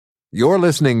You're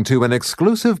listening to an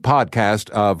exclusive podcast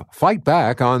of Fight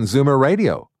Back on Zoomer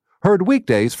Radio. Heard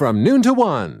weekdays from noon to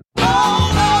 1.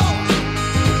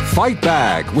 Fight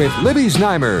Back with Libby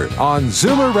Znaimer on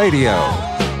Zoomer Radio.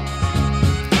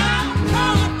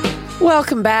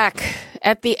 Welcome back.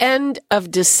 At the end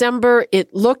of December,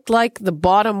 it looked like the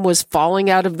bottom was falling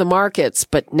out of the markets,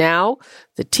 but now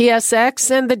the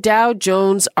TSX and the Dow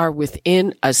Jones are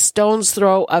within a stone's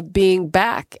throw of being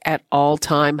back at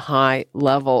all-time high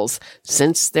levels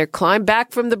since their climb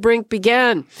back from the brink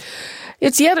began.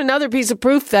 It's yet another piece of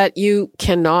proof that you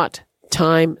cannot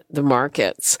time the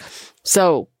markets.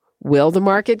 So, will the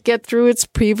market get through its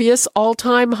previous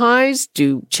all-time highs?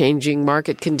 Do changing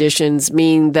market conditions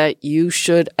mean that you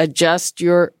should adjust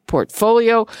your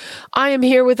portfolio? I am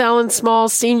here with Alan Small,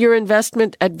 Senior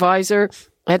Investment Advisor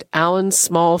at Alan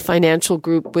Small Financial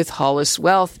Group with Hollis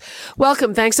Wealth.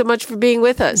 Welcome. Thanks so much for being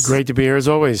with us. Great to be here as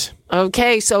always.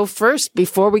 Okay, so first,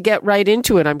 before we get right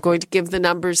into it, I'm going to give the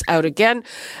numbers out again.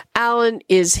 Alan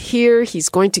is here. He's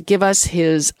going to give us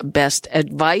his best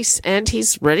advice, and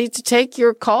he's ready to take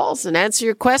your calls and answer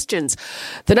your questions.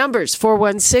 The numbers,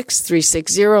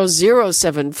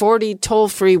 416-360-0740,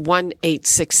 toll-free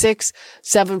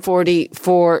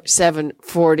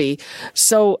 1-866-740-4740.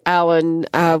 So, Alan,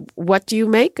 what do you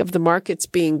make of the markets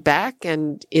being back,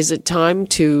 and is it time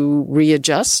to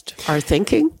readjust our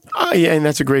thinking? Yeah, and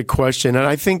that's a great question. And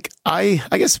I think I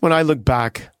guess when I look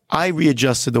back, I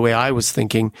readjusted the way I was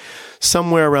thinking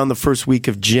somewhere around the first week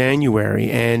of January.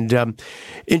 And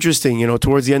interesting,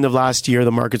 towards the end of last year,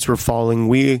 the markets were falling.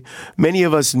 Many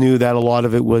of us knew that a lot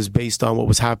of it was based on what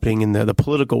was happening in the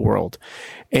political world.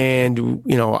 And,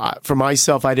 for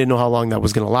myself, I didn't know how long that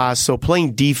was going to last. So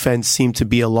playing defense seemed to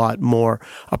be a lot more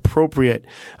appropriate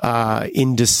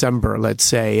in December, let's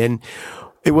say. And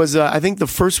it was, I think, the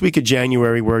first week of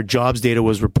January where jobs data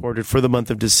was reported for the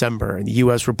month of December. And the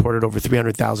U.S. reported over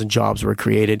 300,000 jobs were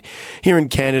created. Here in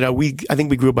Canada, I think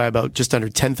we grew by about just under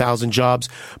 10,000 jobs,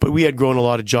 but we had grown a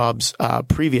lot of jobs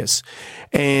previous.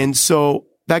 And so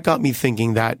that got me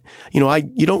thinking that, you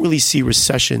don't really see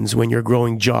recessions when you're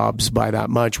growing jobs by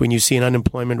that much, when you see an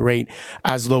unemployment rate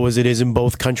as low as it is in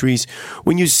both countries,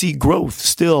 when you see growth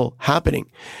still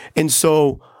happening. And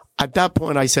so at that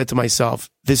point, I said to myself,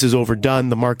 this is overdone.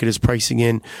 The market is pricing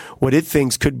in what it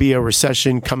thinks could be a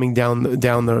recession coming down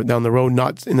the road,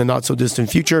 not in the not so distant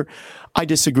future. I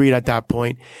disagreed at that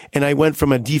point, and I went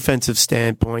from a defensive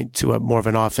standpoint to a more of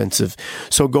an offensive.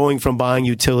 So going from buying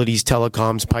utilities,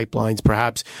 telecoms, pipelines,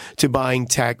 perhaps, to buying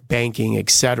tech, banking,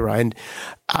 etc. And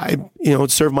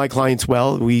it served my clients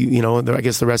well. I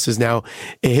guess the rest is now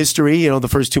history. The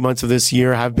first 2 months of this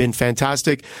year have been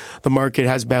fantastic. The market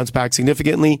has bounced back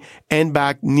significantly and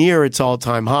back near its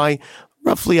all-time high,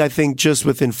 roughly, I think, just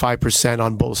within 5%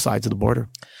 on both sides of the border.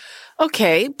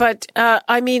 Okay, but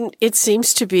it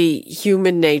seems to be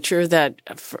human nature that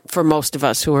for most of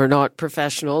us who are not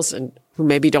professionals and who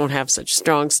maybe don't have such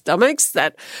strong stomachs,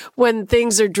 that when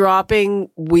things are dropping,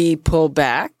 we pull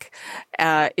back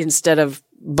instead of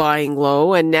buying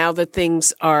low. And now that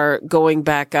things are going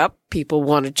back up, people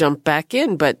want to jump back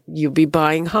in, but you'll be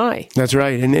buying high. That's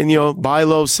right. And buy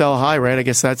low, sell high, right? I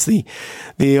guess that's the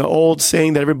old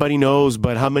saying that everybody knows,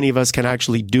 but how many of us can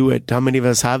actually do it? How many of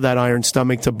us have that iron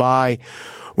stomach to buy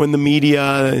when the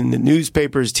media and the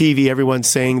newspapers, TV, everyone's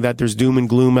saying that there's doom and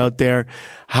gloom out there?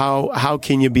 How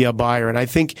can you be a buyer? And I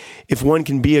think if one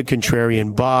can be a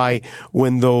contrarian, buy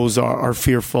when those are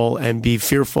fearful, and be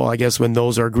fearful, I guess, when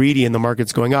those are greedy and the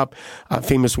market's going up.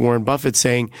 Famous Warren Buffett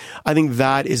saying, I think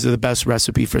that is the best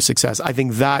recipe for success. I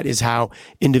think that is how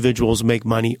individuals make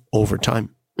money over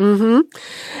time. Mm-hmm.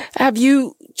 Have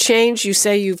you changed? You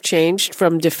say you've changed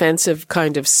from defensive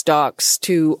kind of stocks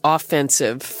to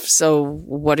offensive. So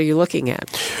what are you looking at?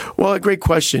 Well, a great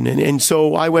question. And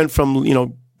so I went from,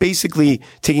 basically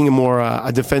taking a more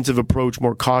a defensive approach,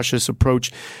 more cautious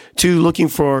approach, to looking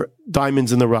for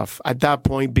diamonds in the rough. At that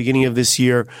point, beginning of this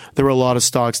year, there were a lot of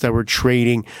stocks that were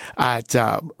trading at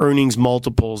earnings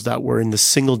multiples that were in the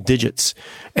single digits.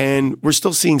 And we're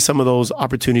still seeing some of those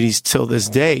opportunities till this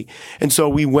day. And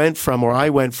so I went from,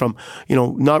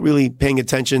 not really paying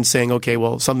attention, saying, okay,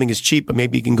 well, something is cheap, but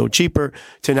maybe you can go cheaper,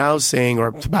 to now saying,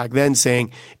 or back then saying,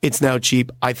 it's now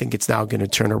cheap. I think it's now going to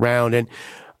turn around. And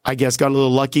I guess got a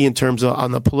little lucky in terms of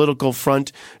on the political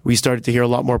front. We started to hear a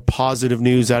lot more positive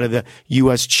news out of the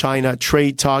U.S.-China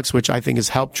trade talks, which I think has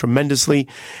helped tremendously.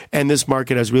 And this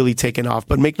market has really taken off.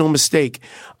 But make no mistake,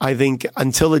 I think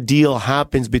until a deal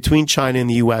happens between China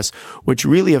and the U.S., which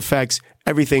really affects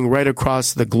everything right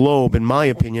across the globe, in my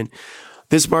opinion,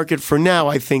 this market for now,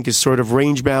 I think, is sort of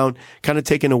range bound, kind of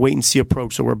taking a wait and see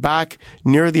approach. So we're back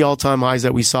near the all-time highs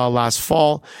that we saw last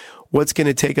fall. What's going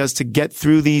to take us to get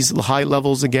through these high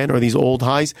levels again, or these old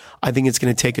highs? I think it's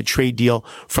going to take a trade deal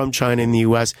from China and the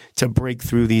U.S. to break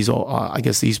through these,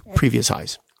 these previous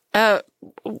highs.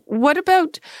 What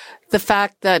about the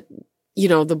fact that,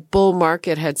 the bull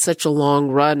market had such a long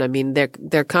run? I mean,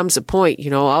 there comes a point,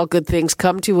 all good things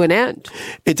come to an end.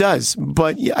 It does.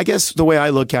 But I guess the way I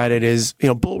look at it is,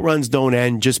 bull runs don't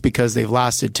end just because they've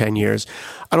lasted 10 years.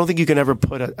 I don't think you can ever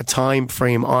put a time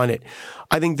frame on it.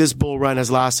 I think this bull run has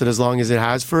lasted as long as it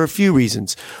has for a few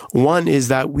reasons. One is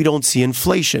that we don't see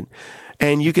inflation.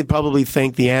 And you could probably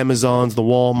thank the Amazons, the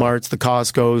Walmarts, the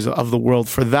Costcos of the world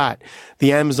for that.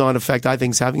 The Amazon effect, I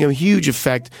think, is having a huge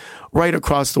effect right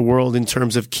across the world in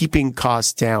terms of keeping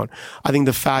costs down. I think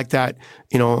the fact that,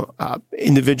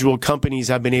 individual companies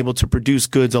have been able to produce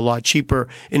goods a lot cheaper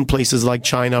in places like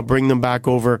China, bring them back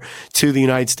over to the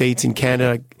United States and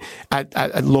Canada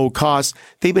at low cost,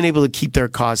 they've been able to keep their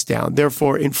costs down.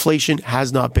 Therefore, inflation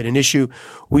has not been an issue.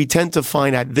 We tend to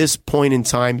find at this point in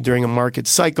time during a market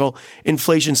cycle,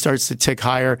 inflation starts to tick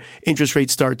higher, interest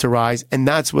rates start to rise, and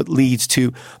that's what leads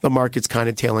to the markets kind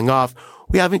of tailing off.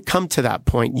 We haven't come to that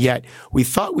point yet. We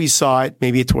thought we saw it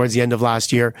maybe towards the end of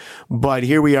last year, but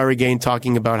here we are again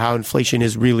talking about how inflation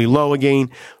is really low again.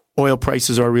 Oil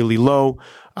prices are really low.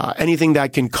 Anything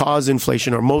that can cause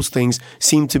inflation, or most things,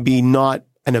 seem to be not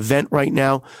an event right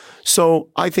now. So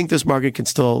I think this market can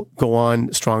still go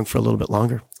on strong for a little bit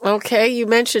longer. Okay, you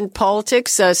mentioned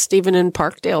politics. Stephen in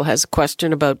Parkdale has a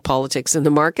question about politics in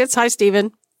the markets. Hi,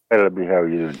 Stephen. Hi, Libby. How are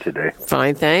you doing today?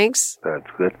 Fine, thanks.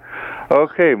 That's good.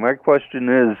 Okay, my question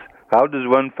is, how does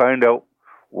one find out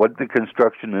what the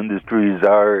construction industries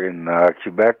are in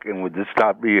Quebec, and would this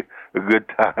not be a good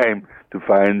time to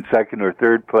find second or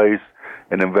third place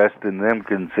and invest in them,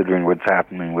 considering what's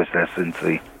happening with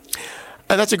SNC?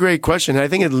 That's a great question. I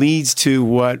think it leads to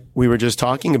what we were just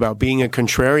talking about, being a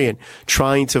contrarian,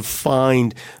 trying to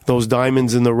find those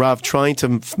diamonds in the rough, trying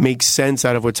to make sense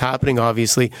out of what's happening,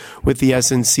 obviously, with the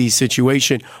SNC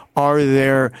situation. Are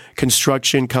there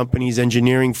construction companies,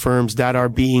 engineering firms that are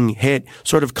being hit,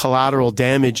 sort of collateral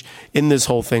damage in this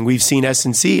whole thing? We've seen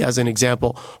SNC, as an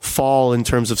example, fall in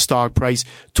terms of stock price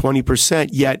 20%,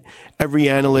 yet every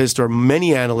analyst, or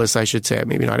many analysts, I should say,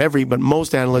 maybe not every, but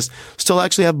most analysts still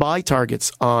actually have buy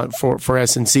targets for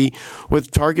SNC,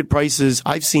 with target prices.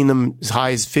 I've seen them as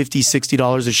high as $50,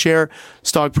 $60 a share.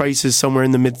 Stock prices somewhere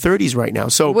in the mid 30s right now.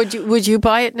 So would you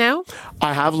buy it now?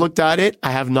 I have looked at it.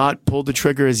 I have not pulled the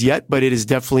trigger as yet, but it is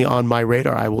definitely on my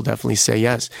radar. I will definitely say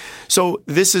yes. So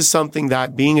this is something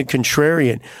that, being a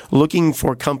contrarian, looking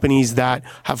for companies that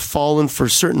have fallen for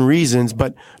certain reasons,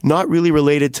 but not really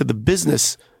related to the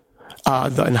business,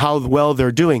 and how well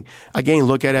they're doing. Again,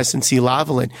 look at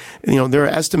SNC-Lavalin. There are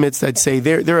estimates that say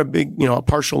they're a big, a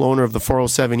partial owner of the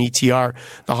 407 ETR,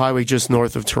 the highway just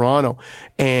north of Toronto.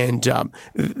 And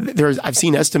I've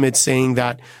seen estimates saying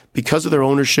that because of their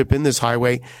ownership in this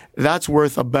highway, that's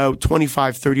worth about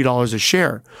 $25, $30 a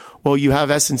share. Well, you have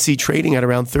SNC trading at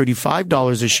around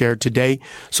 $35 a share today.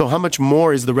 So how much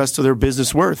more is the rest of their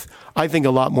business worth? I think a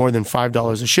lot more than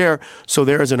 $5 a share. So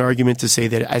there is an argument to say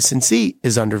that SNC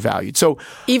is undervalued. So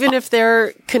even if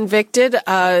they're convicted,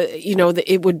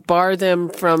 it would bar them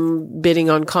from bidding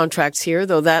on contracts here,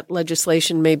 though that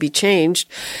legislation may be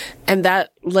changed. And that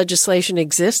legislation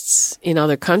exists in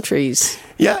other countries.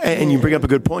 Yeah, and you bring up a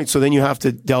good point. So then you have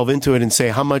to delve into it and say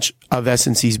how much of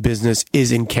SNC's business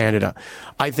is in Canada.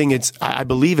 I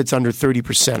believe it's under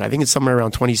 30%. I think it's somewhere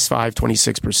around 25,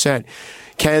 26%.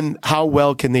 How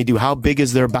well can they do? How big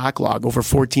is their backlog? Over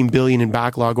 $14 billion in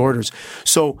backlog orders.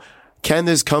 So can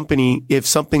this company, if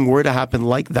something were to happen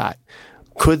like that,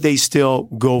 could they still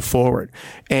go forward?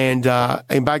 And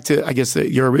back to, I guess,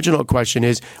 your original question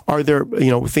is, are there,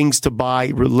 things to buy,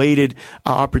 related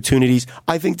opportunities?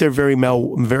 I think there very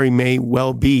may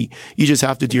well be. You just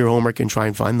have to do your homework and try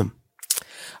and find them.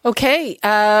 Okay,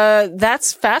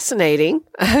 that's fascinating.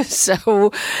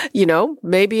 So,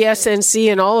 maybe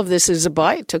SNC and all of this is a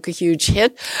buy. It took a huge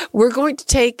hit. We're going to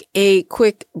take a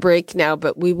quick break now,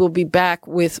 but we will be back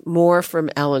with more from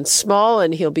Alan Small,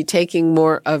 and he'll be taking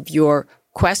more of your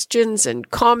questions and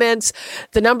comments.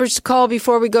 The numbers to call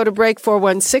before we go to break,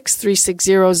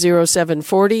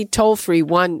 416-360-0740, toll free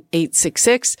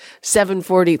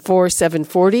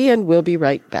 1-866-740-4740, and we'll be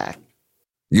right back.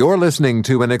 You're listening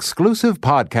to an exclusive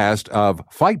podcast of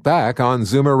Fight Back on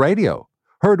Zoomer Radio,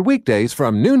 heard weekdays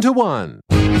from noon to 1.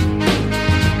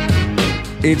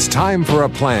 It's time for a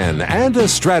plan and a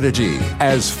strategy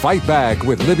as Fight Back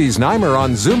with Libby Znaimer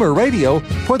on Zoomer Radio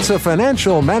puts a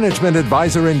financial management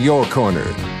advisor in your corner.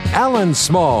 Alan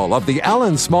Small of the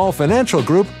Alan Small Financial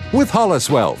Group with Hollis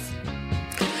Wealth.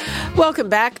 Welcome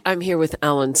back. I'm here with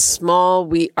Alan Small.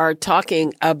 We are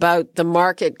talking about the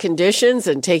market conditions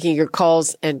and taking your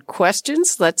calls and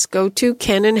questions. Let's go to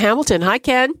Ken in Hamilton. Hi,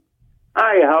 Ken.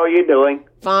 Hi, how are you doing?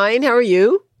 Fine. How are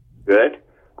you? Good.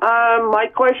 My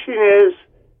question is,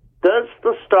 does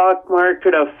the stock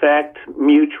market affect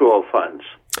mutual funds?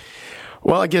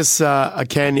 Well, I guess,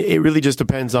 Ken, it really just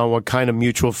depends on what kind of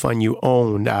mutual fund you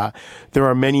own. There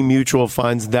are many mutual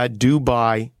funds that do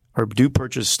buy or do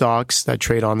purchase stocks that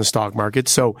trade on the stock market.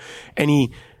 So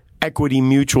any equity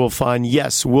mutual fund,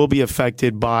 yes, will be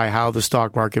affected by how the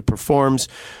stock market performs.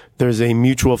 There's a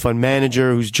mutual fund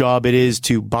manager whose job it is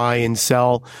to buy and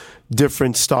sell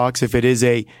different stocks if it is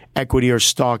a equity or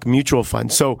stock mutual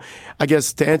fund. So I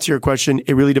guess to answer your question,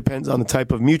 it really depends on the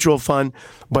type of mutual fund.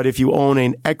 But if you own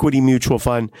an equity mutual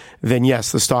fund, then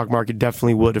yes, the stock market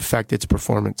definitely would affect its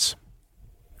performance.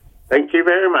 Thank you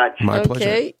very much. My pleasure.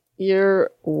 Okay. You're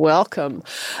welcome.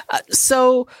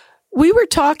 So we were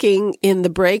talking in the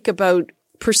break about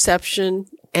perception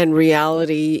and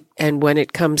reality and when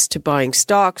it comes to buying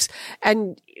stocks.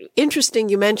 And interesting,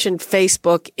 you mentioned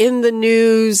Facebook in the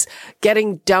news,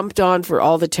 getting dumped on for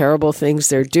all the terrible things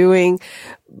they're doing,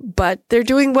 but they're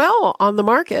doing well on the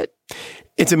market.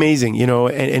 It's amazing,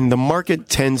 and the market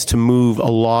tends to move a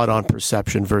lot on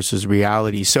perception versus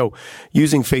reality. So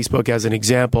using Facebook as an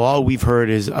example, all we've heard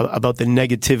is about the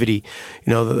negativity,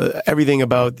 everything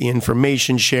about the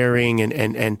information sharing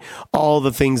and all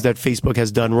the things that Facebook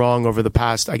has done wrong over the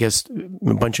past, I guess,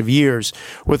 a bunch of years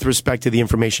with respect to the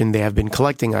information they have been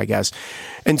collecting, I guess.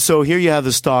 And so here you have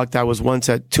the stock that was once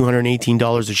at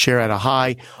 $218 a share at a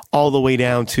high, all the way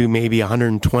down to maybe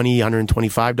 $120,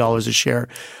 $125 a share,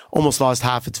 almost lost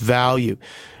half its value.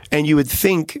 And you would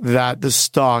think that the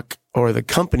stock or the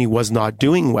company was not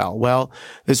doing well. Well,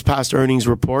 this past earnings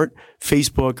report,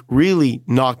 Facebook really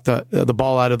knocked the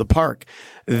ball out of the park.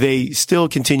 They still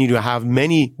continue to have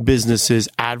many businesses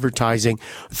advertising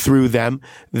through them.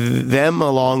 Them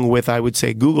along with, I would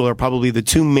say, Google are probably the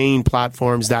two main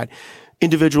platforms that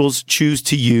individuals choose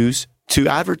to use to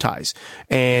advertise.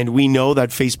 And we know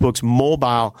that Facebook's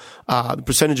mobile, the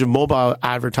percentage of mobile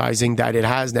advertising that it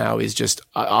has now is just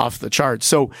off the charts.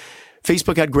 So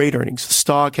Facebook had great earnings. The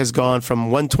stock has gone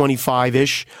from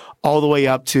 125-ish all the way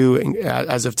up to,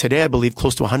 as of today, I believe,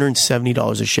 close to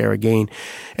 $170 a share again.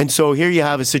 And so here you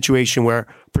have a situation where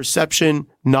perception,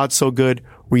 not so good,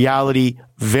 reality,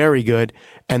 very good.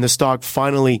 And the stock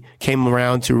finally came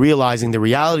around to realizing the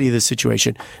reality of the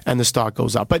situation, and the stock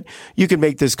goes up. But you can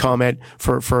make this comment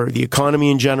for the economy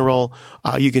in general.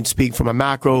 You can speak from a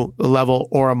macro level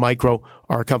or a micro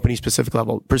or a company specific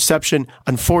level. Perception,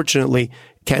 unfortunately,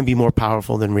 can be more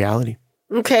powerful than reality.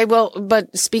 Okay, well,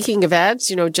 but speaking of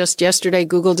ads, just yesterday,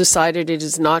 Google decided it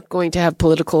is not going to have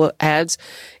political ads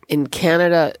in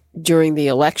Canada during the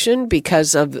election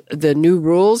because of the new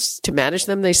rules to manage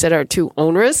them. They said are too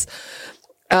onerous.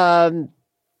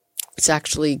 It's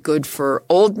actually good for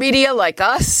old media like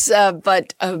us,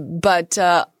 but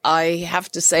I have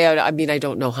to say, I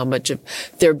don't know how much of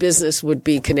their business would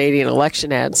be Canadian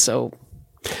election ads, so.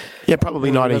 Yeah, probably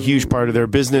not a huge part of their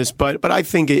business, but I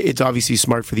think it's obviously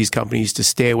smart for these companies to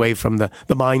stay away from the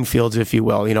minefields, if you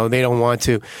will. They don't want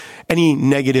to, any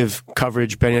negative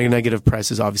coverage, any negative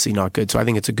press is obviously not good. So I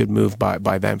think it's a good move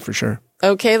by them for sure.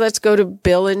 Okay, let's go to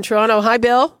Bill in Toronto. Hi,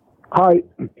 Bill. Hi.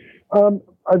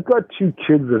 I've got two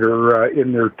kids that are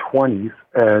in their 20s,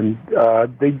 and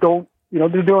they don't,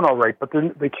 they're doing all right, but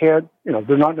they can't,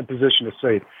 they're not in a position to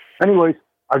save. Anyways,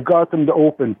 I've got them to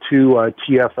open two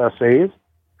TFSAs,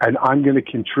 and I'm going to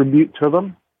contribute to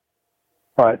them,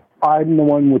 but I'm the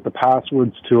one with the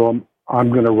passwords to them. I'm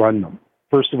going to run them.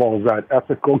 First of all, is that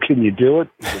ethical? Can you do it?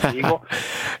 Is it legal?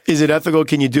 Is it ethical?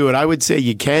 Can you do it? I would say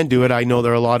you can do it. I know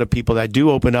there are a lot of people that do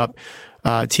open up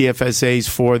TFSAs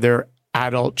for their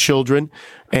adult children.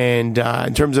 And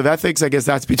in terms of ethics, I guess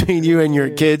that's between you and your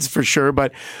kids for sure.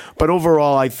 But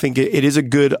overall, I think it is a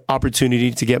good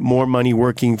opportunity to get more money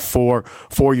working for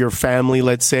your family,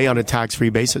 let's say, on a tax-free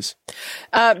basis.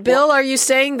 Bill, are you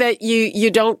saying that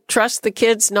you don't trust the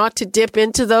kids not to dip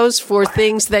into those for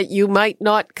things that you might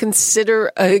not consider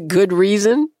a good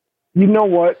reason? You know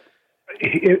what?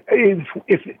 If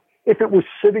it was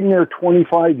sitting there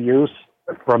 25 years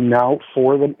from now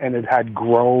for them and it had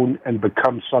grown and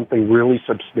become something really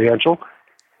substantial,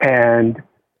 and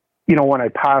when I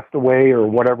passed away or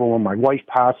whatever, when my wife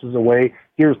passes away,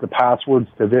 here's the passwords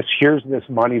to this, here's this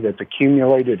money that's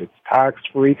accumulated, it's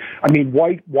tax-free. I mean,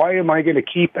 why am I going to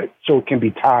keep it so it can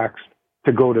be taxed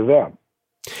to go to them?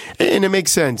 And it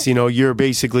makes sense. You're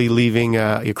basically leaving,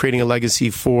 you're creating a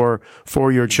legacy for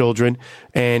your children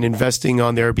and investing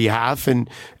on their behalf and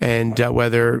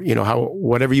whether,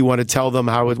 whatever you want to tell them,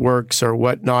 how it works or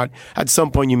whatnot. At some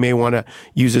point, you may want to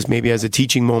use this maybe as a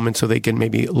teaching moment so they can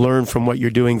maybe learn from what you're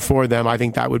doing for them. I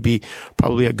think that would be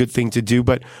probably a good thing to do.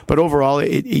 But overall,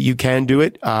 you can do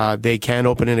it. They can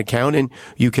open an account and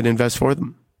you can invest for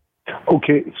them.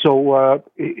 Okay, so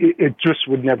it just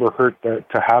would never hurt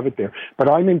to have it there. But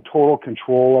I'm in total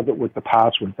control of it with the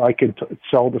passwords. I can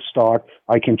sell the stock.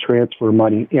 I can transfer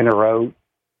money in or out.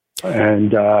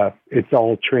 And it's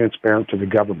all transparent to the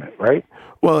government, right?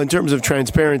 Well, in terms of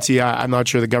transparency, I'm not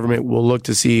sure the government will look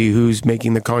to see who's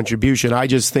making the contribution. I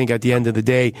just think at the end of the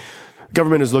day,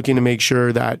 government is looking to make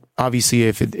sure that obviously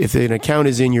if an account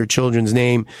is in your children's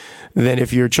name, then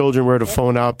if your children were to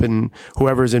phone up and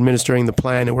whoever is administering the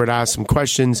plan and were to ask some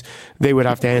questions, they would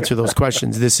have to answer those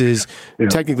questions. This is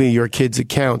technically your kids'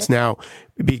 accounts. Now,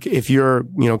 if you're,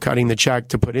 cutting the check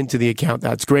to put into the account,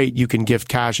 that's great. You can gift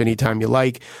cash anytime you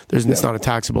like. It's not a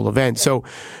taxable event. So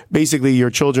basically your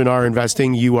children are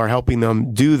investing. You are helping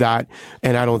them do that.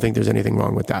 And I don't think there's anything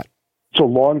wrong with that. So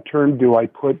long term, do I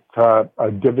put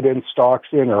dividend stocks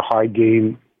in or high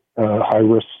gain, high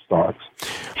risk stocks?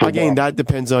 Again, that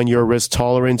depends on your risk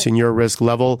tolerance and your risk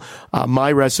level.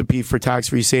 My recipe for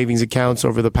tax-free savings accounts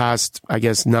over the past,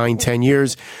 9-10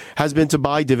 years has been to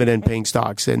buy dividend-paying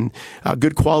stocks and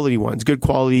good quality ones, good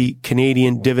quality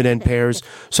Canadian dividend pairs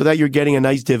so that you're getting a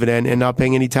nice dividend and not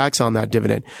paying any tax on that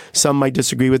dividend. Some might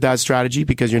disagree with that strategy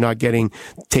because you're not taking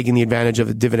the advantage of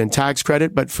the dividend tax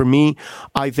credit. But for me,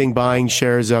 I think buying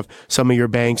shares of some of your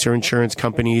banks or insurance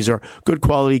companies or good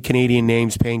quality Canadian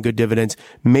names paying good dividends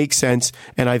makes sense.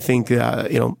 And I think,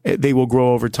 they will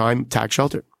grow over time, tax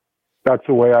sheltered. That's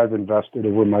the way I've invested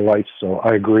over my life. So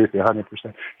I agree with you 100%.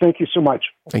 Thank you so much.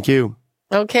 Thank you.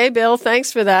 Okay, Bill,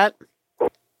 thanks for that.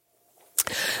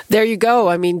 There you go.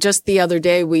 I mean, just the other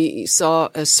day, we saw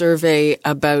a survey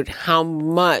about how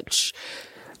much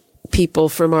people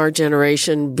from our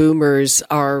generation, boomers,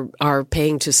 are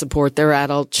paying to support their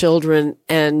adult children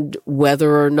and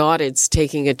whether or not it's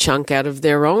taking a chunk out of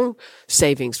their own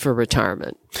savings for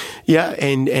retirement. Yeah.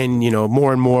 And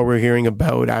more and more we're hearing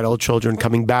about adult children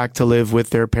coming back to live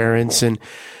with their parents and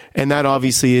that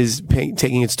obviously is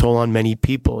taking its toll on many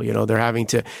people. They're having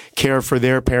to care for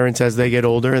their parents as they get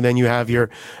older. And then you have your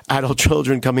adult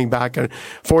children coming back,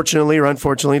 fortunately or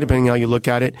unfortunately, depending on how you look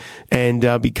at it, and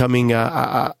becoming,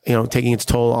 taking its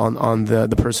toll on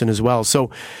the person as well. So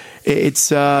it's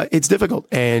difficult.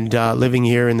 And living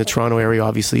here in the Toronto area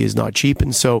obviously is not cheap.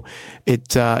 And so it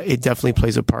definitely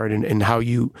plays a part in how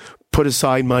you put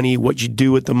aside money, what you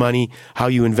do with the money, how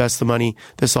you invest the money.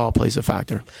 This all plays a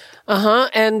factor.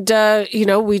 And,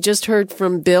 we just heard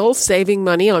from Bill saving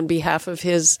money on behalf of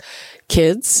his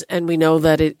kids. And we know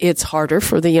that it's harder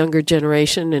for the younger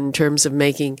generation in terms of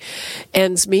making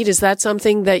ends meet. Is that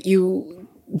something that you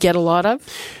get a lot of?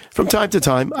 From time to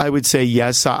time, I would say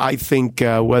yes. I think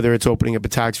whether it's opening up a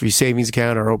tax-free savings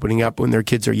account or opening up when their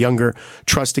kids are younger,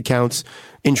 trust accounts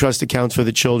for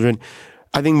the children,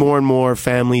 I think more and more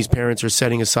families, parents are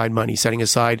setting aside money, setting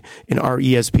aside in our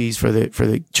ESPs for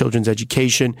the children's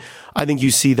education. I think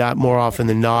you see that more often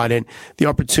than not. And the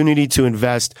opportunity to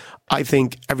invest, I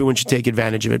think everyone should take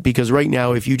advantage of it because right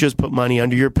now, if you just put money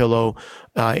under your pillow,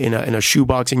 in a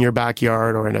shoebox in your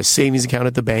backyard or in a savings account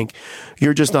at the bank,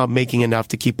 you're just not making enough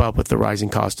to keep up with the rising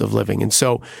cost of living. And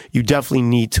so you definitely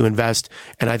need to invest.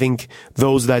 And I think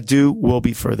those that do will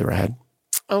be further ahead.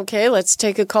 Okay, let's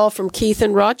take a call from Keith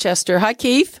in Rochester. Hi,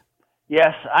 Keith.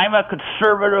 Yes, I'm a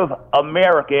conservative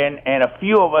American, and a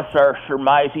few of us are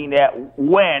surmising that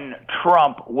when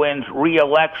Trump wins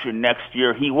re-election next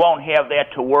year, he won't have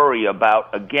that to worry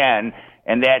about again,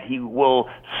 and that he will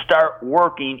start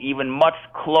working even much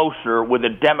closer with the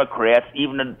Democrats,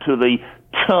 even to the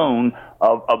tune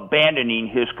of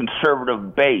abandoning his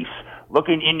conservative base.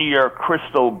 Looking into your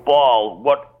crystal ball,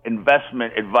 what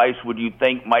investment advice would you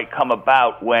think might come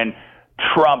about when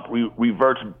Trump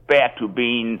reverts back to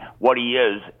being what he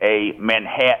is, a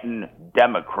Manhattan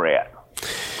Democrat?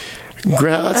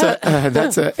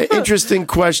 That's an interesting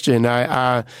question.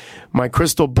 My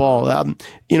crystal ball,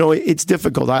 it's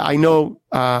difficult. I know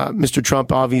Mr.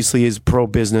 Trump obviously is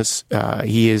pro-business.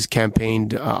 He has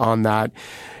campaigned on that.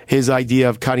 His idea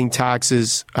of cutting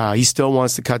taxes, he still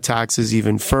wants to cut taxes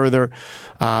even further.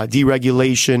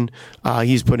 Deregulation,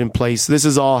 he's put in place. This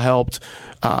has all helped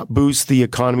boost the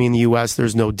economy in the U.S.,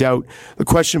 there's no doubt. The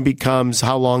question becomes,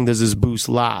 how long does this boost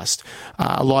last?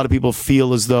 A lot of people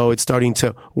feel as though it's starting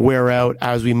to wear out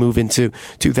as we move into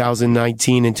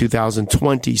 2019 and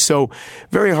 2020. So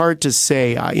very hard to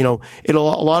say. A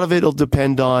lot of it will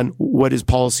depend on what his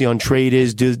policy on trade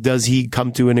is. Does he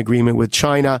come to an agreement with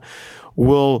China?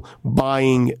 Will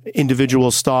buying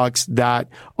individual stocks that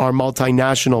are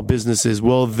multinational businesses,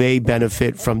 will they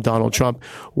benefit from Donald Trump?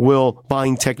 Will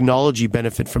buying technology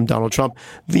benefit from Donald Trump?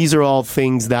 These are all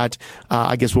things that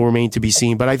I guess will remain to be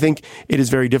seen. But I think it is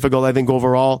very difficult. I think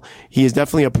overall, he is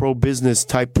definitely a pro-business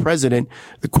type president.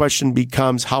 The question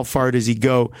becomes, how far does he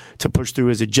go to push through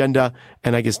his agenda?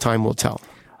 And I guess time will tell.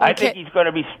 I think he's going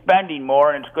to be spending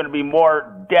more, and it's going to be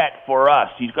more debt for us.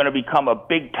 He's going to become a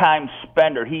big-time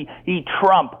spender.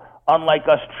 Trump, unlike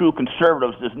us true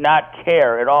conservatives, does not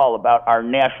care at all about our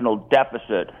national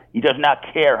deficit. He does not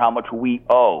care how much we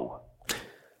owe.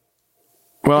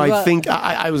 Well, I think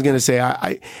I was going to say,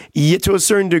 to a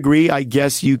certain degree, I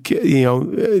guess the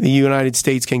United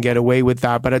States can get away with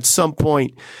that, but at some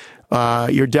point,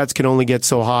 your debts can only get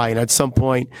so high, and at some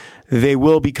point, they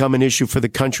will become an issue for the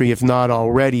country, if not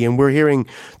already. And we're hearing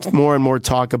more and more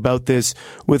talk about this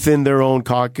within their own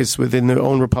caucus, within their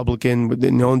own Republican,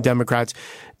 within their own Democrats.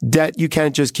 Debt, you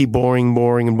can't just keep borrowing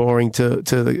to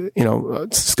the,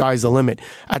 sky's the limit.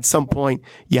 At some point,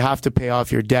 you have to pay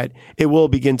off your debt. It will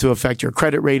begin to affect your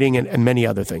credit rating and many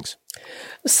other things.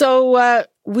 So,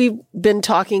 we've been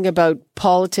talking about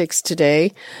politics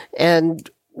today, and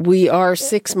we are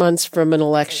 6 months from an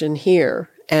election here.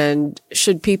 And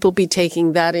should people be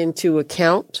taking that into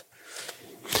account?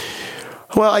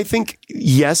 Well, I think,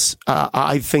 yes.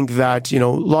 I think that, a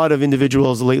lot of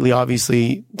individuals lately,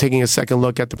 obviously, taking a second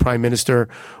look at the Prime Minister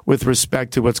with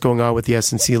respect to what's going on with the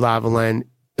SNC-Lavalin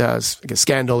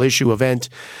scandal issue event.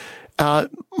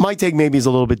 My take maybe is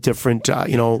a little bit different.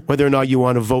 Whether or not you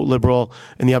want to vote Liberal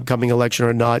in the upcoming election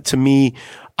or not, to me,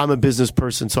 I'm a business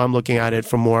person, so I'm looking at it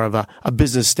from more of a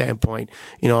business standpoint.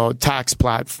 Tax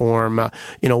platform,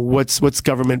 what's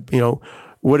government,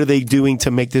 what are they doing to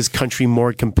make this country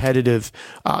more competitive?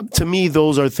 To me,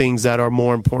 those are things that are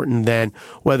more important than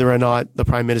whether or not the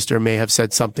Prime Minister may have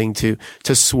said something to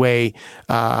sway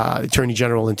Attorney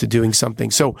General into doing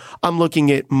something. So I'm looking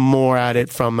at more at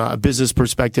it from a business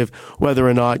perspective, whether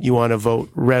or not you want to vote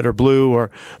red or blue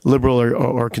or Liberal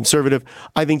or Conservative.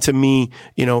 I think to me,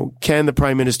 can the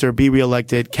Prime Minister be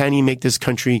reelected? Can he make this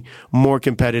country more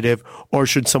competitive, or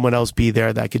should someone else be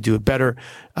there that could do it better?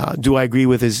 Do I agree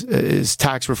with his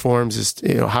tax reforms,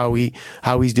 how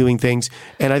he's doing things?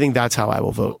 And I think that's how I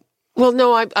will vote. Well,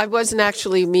 no, I wasn't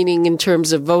actually meaning in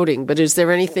terms of voting, but is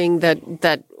there anything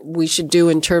that we should do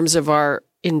in terms of our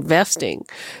investing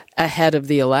ahead of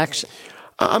the election?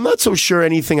 I'm not so sure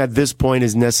anything at this point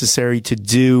is necessary to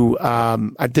do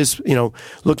at this,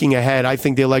 looking ahead. I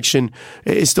think the election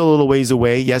is still a little ways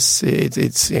away. Yes,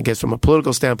 it's, I guess, from a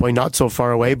political standpoint, not so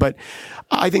far away, but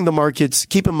I think the markets,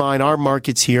 keep in mind, our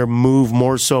markets here move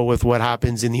more so with what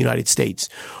happens in the United States,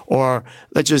 or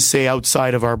let's just say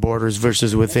outside of our borders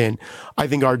versus within. I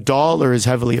think our dollar is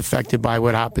heavily affected by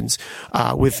what happens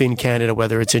within Canada,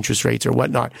 whether it's interest rates or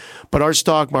whatnot. But our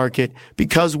stock market,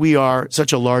 because we are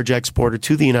such a large exporter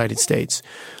to the United States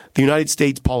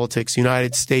politics,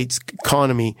 United States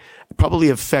economy probably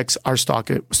affects our stock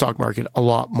market a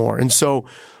lot more. And so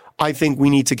I think we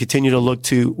need to continue to look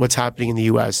to what's happening in the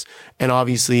U.S. and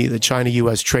obviously the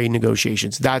China-U.S. trade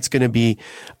negotiations. That's going to be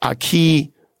a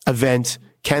key event.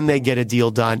 Can they get a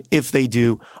deal done? If they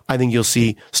do, I think you'll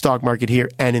see stock market here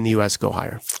and in the U.S. go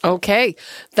higher. Okay.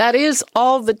 That is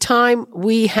all the time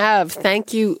we have.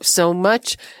 Thank you so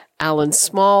much, Alan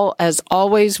Small. As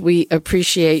always, we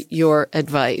appreciate your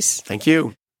advice. Thank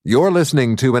you. You're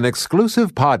listening to an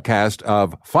exclusive podcast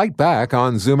of Fight Back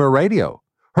on Zoomer Radio.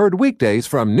 Heard weekdays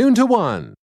from noon to 1.